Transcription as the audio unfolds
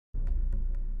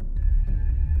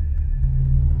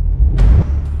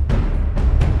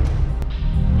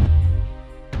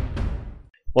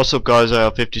What's up guys,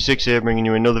 56 here bringing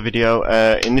you another video.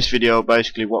 In this video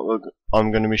basically what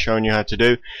I'm going to be showing you how to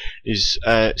do is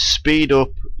speed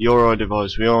up your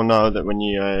device. We all know that when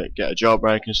you get a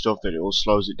jailbreak and stuff that it all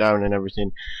slows it down and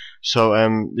everything. So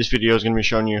this video is going to be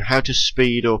showing you how to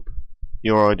speed up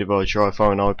your device, your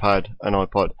iPhone, iPad and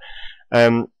iPod.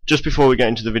 Just before we get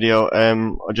into the video,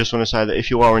 I just want to say that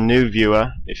if you are a new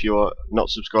viewer, if you are not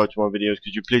subscribed to my videos,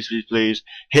 could you please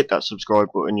hit that subscribe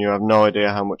button. You have no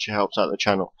idea how much it helps out the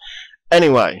channel.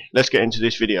 Anyway, let's get into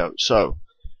this video. So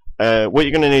what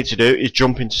you're going to need to do is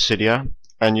jump into Cydia,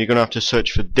 and you're going to have to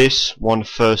search for this one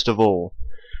first of all.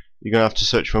 You're going to have to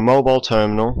search for mobile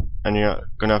terminal, and you're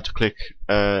going to have to click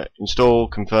install,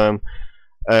 confirm.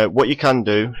 What you can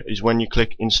do is when you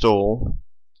click install,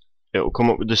 it will come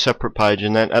up with a separate page,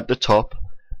 and then at the top,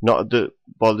 not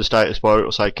by the status bar, it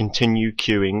will say continue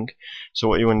queuing. So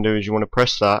what you want to do is you want to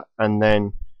press that, and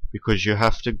then because you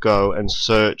have to go and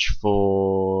search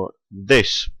for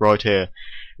this right here,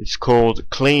 it's called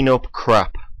clean up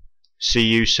crap,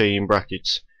 CUC in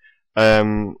brackets.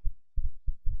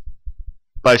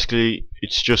 Basically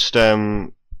it's just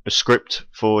a script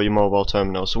for your mobile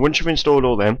terminal. So once you've installed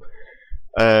all them,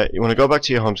 you want to go back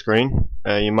to your home screen.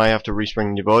 You may have to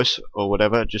respring your device or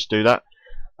whatever, just do that,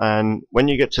 and when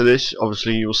you get to this,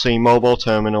 obviously you'll see mobile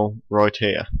terminal right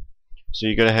here. So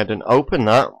you go ahead and open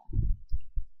that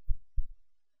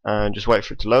and just wait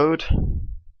for it to load.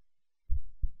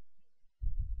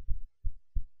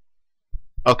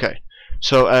 Okay,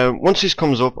 so once this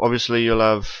comes up, obviously you'll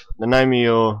have the name of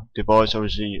your device.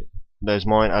 Obviously there's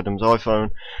mine, Adam's iPhone.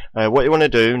 What you want to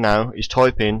do now is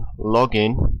type in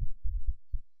login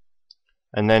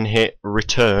and then hit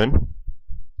return.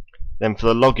 Then for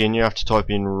the login you have to type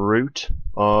in root,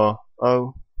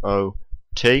 ROOT,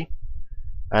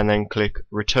 and then click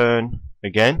return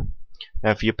again.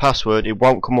 Now for your password, it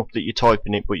won't come up that you're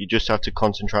typing it, but you just have to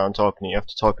concentrate on typing it. You have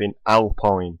to type in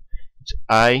Alpine. It's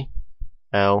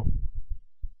ALPINE,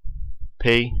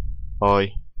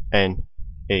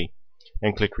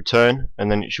 and click return,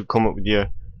 and then it should come up with your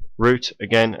root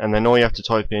again, and then all you have to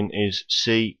type in is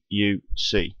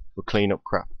CUC for clean up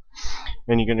crap.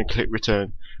 Then you're going to click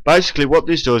return. Basically what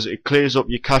this does, it clears up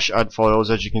your cache add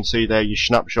files, as you can see there, your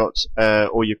snapshots,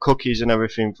 all your cookies and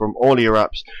everything from all your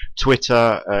apps,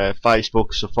 Twitter,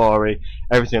 Facebook, Safari,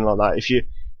 everything like that.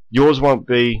 Yours won't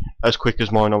be as quick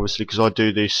as mine, obviously, because I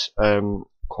do this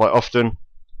quite often.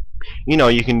 You know,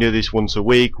 you can do this once a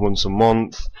week, once a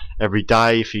month, every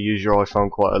day if you use your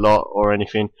iPhone quite a lot or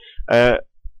anything. And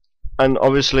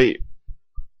obviously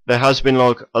there has been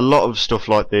like a lot of stuff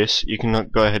like this. You can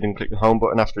go ahead and click the home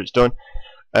button after it's done.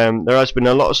 There has been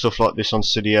a lot of stuff like this on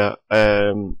Cydia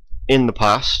in the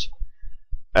past,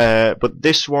 but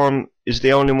this one is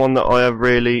the only one that I have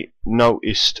really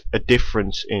noticed a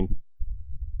difference in.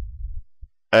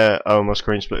 Oh, my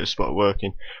screen splitter spot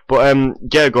working. But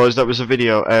yeah guys, that was the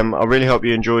video. I really hope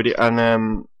you enjoyed it,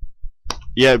 and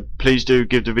yeah, please do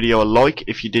give the video a like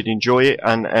if you did enjoy it,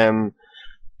 and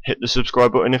hit the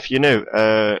subscribe button if you're new.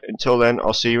 Until then,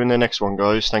 I'll see you in the next one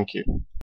guys. Thank you.